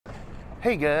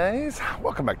Hey guys,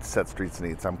 welcome back to Set Streets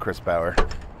and Eats. I'm Chris Bauer.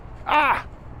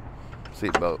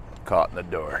 Seatbelt caught in the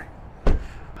door.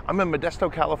 I'm in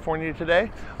Modesto, California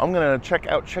today. I'm gonna check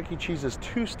out Chuck E. Cheese's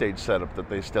two-stage setup that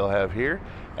they still have here,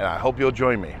 and I hope you'll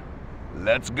join me.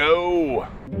 Let's go!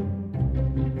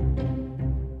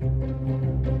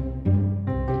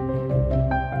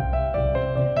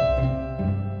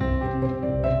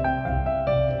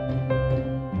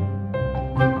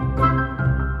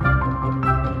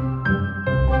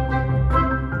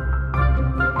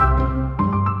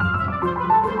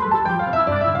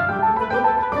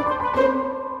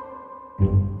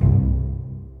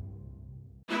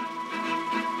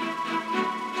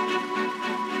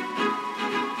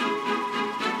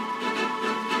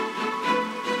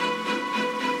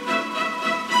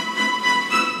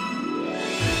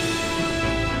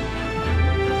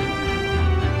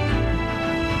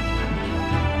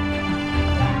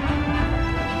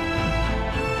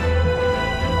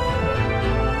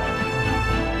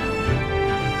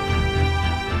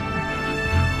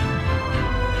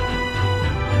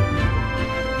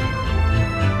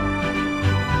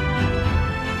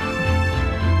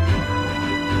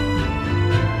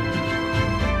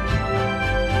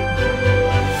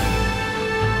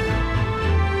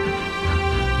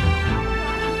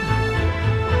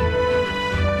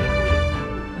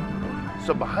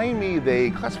 So behind me,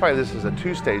 they classify this as a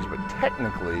two-stage, but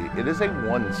technically it is a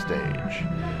one-stage.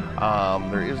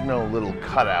 There is no little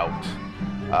cutout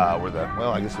where the,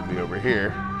 well, I guess it'd be over here,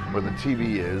 where the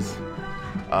TV is.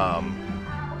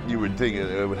 You would think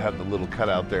it would have the little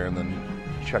cutout there and then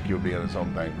Chucky would be on his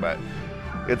own thing, but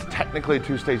it's technically a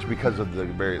two-stage because of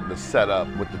the setup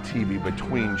with the TV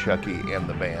between Chucky and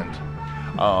the band.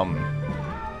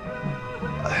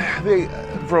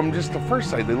 From just the first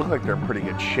sight, they look like they're in pretty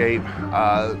good shape.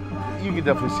 You can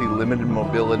definitely see limited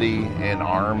mobility in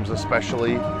arms,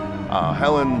 especially.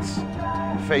 Helen's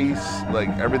face, like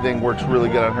everything works really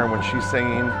good on her when she's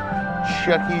singing.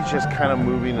 Chucky's just kind of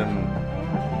moving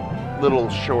in little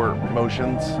short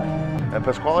motions. And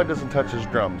Pasquale doesn't touch his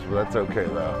drums, but that's okay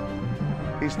though.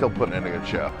 He's still putting in a good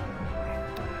show.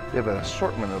 They have an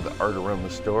assortment of the art around the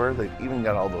store. They've even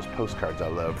got all those postcards I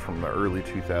love from the early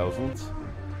 2000s.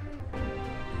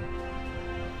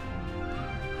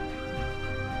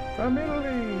 From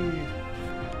Italy.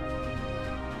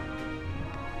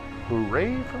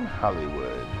 Hooray from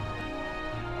Hollywood.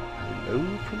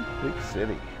 Hello from the big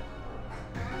city.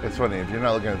 It's funny, if you're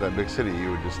not looking at that big city,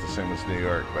 you would just assume it's New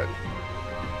York, but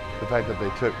the fact that they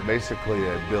took basically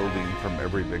a building from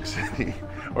every big city,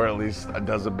 or at least a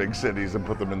dozen big cities, and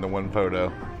put them into one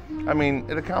photo. I mean,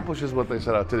 it accomplishes what they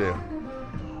set out to do.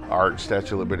 Art,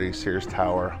 Statue of Liberty, Sears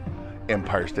Tower,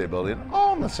 Empire State Building,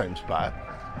 all in the same spot.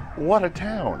 What a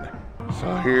town.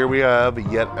 So here we have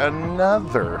yet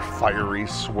another fiery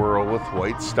swirl with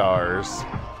white stars.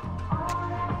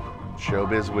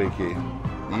 Showbiz Wiki.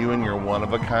 You and your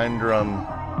one-of-a-kind drum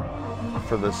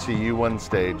for the CU1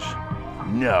 stage.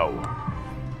 No.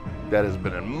 That has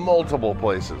been in multiple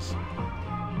places.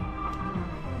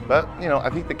 But, you know, I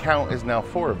think the count is now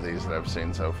 4 of these that I've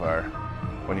seen so far,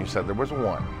 when you said there was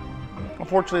 1.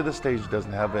 Unfortunately, the stage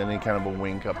doesn't have any kind of a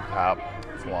wink up top.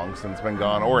 It's long since been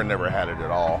gone, or it never had it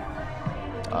at all.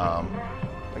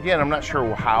 Again, I'm not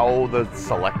sure how that's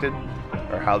selected,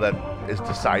 or how that is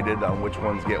decided on which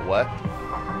ones get what.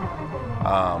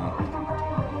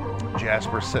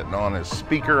 Jasper's sitting on his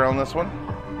speaker on this one.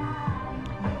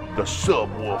 The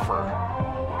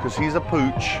subwoofer, because he's a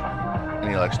pooch and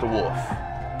he likes to woof.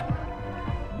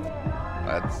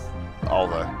 That's all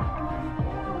the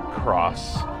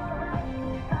cross.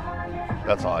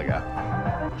 That's all I got.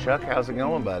 Chuck, how's it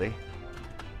going, buddy?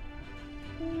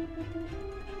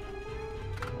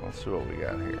 Let's see what we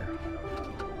got here.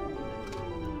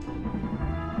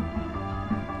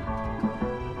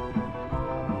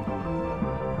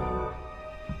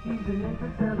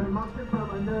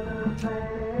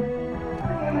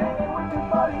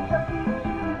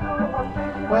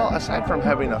 Well, aside from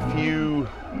having a few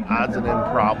odds and end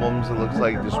problems, it looks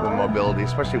like just with mobility,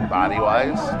 especially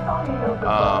body-wise,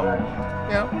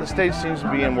 you know, the stage seems to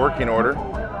be in working order.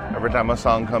 Every time a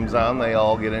song comes on, they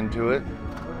all get into it.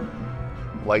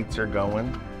 Lights are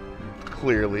going.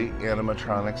 Clearly,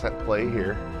 animatronics at play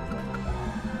here.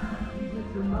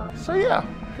 So yeah,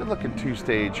 good looking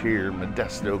two-stage here in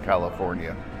Modesto,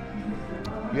 California.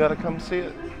 You gotta come see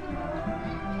it.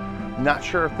 Not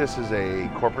sure if this is a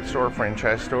corporate store or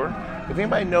franchise store. If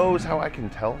anybody knows how I can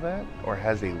tell that, or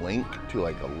has a link to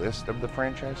like a list of the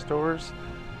franchise stores,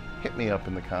 hit me up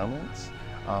in the comments.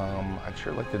 I'd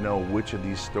sure like to know which of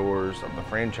these stores of the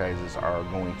franchises are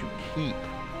going to keep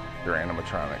their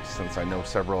animatronics, since I know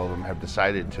several of them have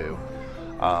decided to.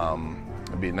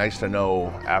 It'd be nice to know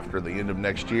after the end of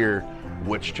next year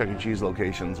which Chuck E. Cheese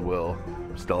locations will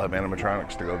still have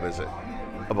animatronics to go visit.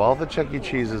 Of all the Chuck E.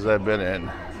 Cheeses I've been in,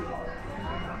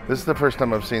 this is the first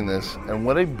time I've seen this, and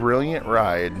what a brilliant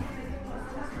ride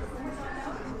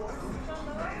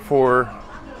for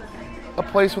a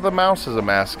place with a mouse as a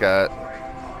mascot,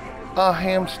 a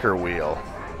hamster wheel.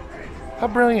 How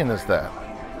brilliant is that?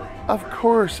 Of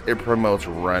course it promotes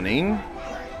running.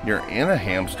 You're in a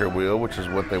hamster wheel, which is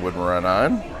what they would run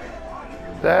on.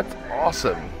 That's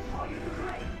awesome.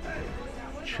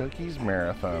 Chucky's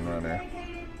Marathon Runner.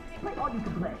 Play all you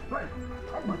can play. Right.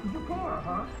 As much as you can,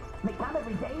 huh? Make time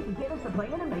every day to get us to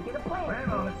playing and make it a plan. Plan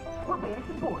on it. We're better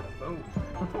support.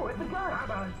 Before it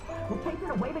begun. We'll take it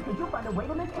away because you'll find a way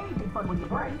to make anything fun when you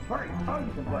play. Right. All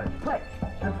you can play. Play.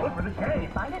 Just look for the K.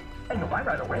 Find it. And you'll find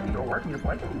right away to go work in your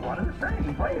place if you want to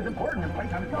say. Play is important and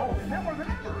playtime is gold. Now more than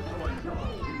ever.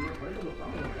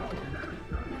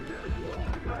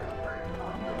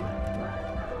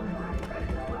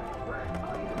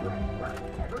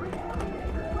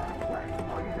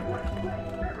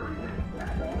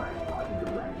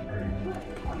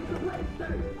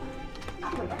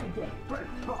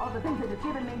 For all the things that it's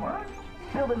given me.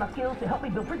 Building my skills to help me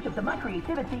build friendships and my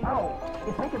creativity. Oh,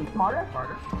 it's making me smarter.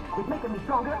 It's making me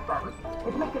stronger.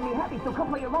 It's making me happy, so come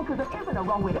play along because there isn't a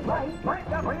wrong way to play. Right,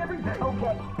 I play every day.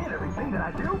 Okay. In everything that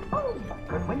I do.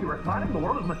 Because when you were smiling, the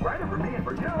world is much brighter for me and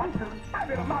for you. I've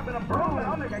been a mop and a broom, and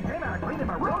I'll make a game out of cleaning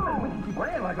my room. And we can keep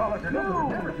playing like all afternoon.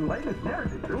 It's never too late. It's never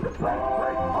too soon to play.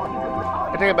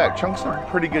 I take it back. Chunk's in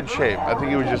pretty good shape. I think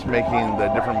he was just making the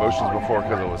different motions before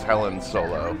because it was Helen's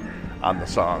solo on the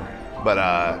song.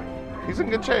 But he's in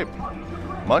good shape.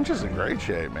 Munch is in great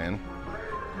shape, man.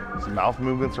 His mouth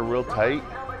movements are real tight.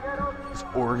 His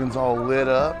organ's all lit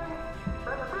up.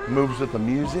 Moves with the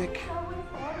music.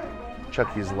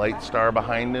 Chucky's light star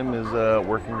behind him is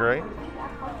working great.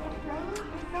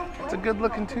 It's a good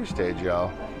looking 2-stage,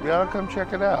 y'all. You ought to come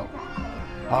check it out.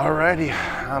 Alrighty,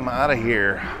 I'm out of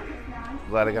here.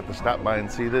 Glad I got to stop by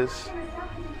and see this.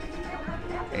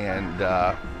 And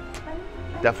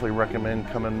definitely recommend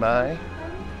coming by.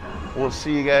 We'll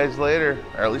see you guys later,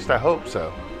 or at least I hope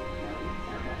so.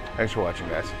 Thanks for watching,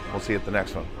 guys. We'll see you at the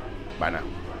next one. Bye now.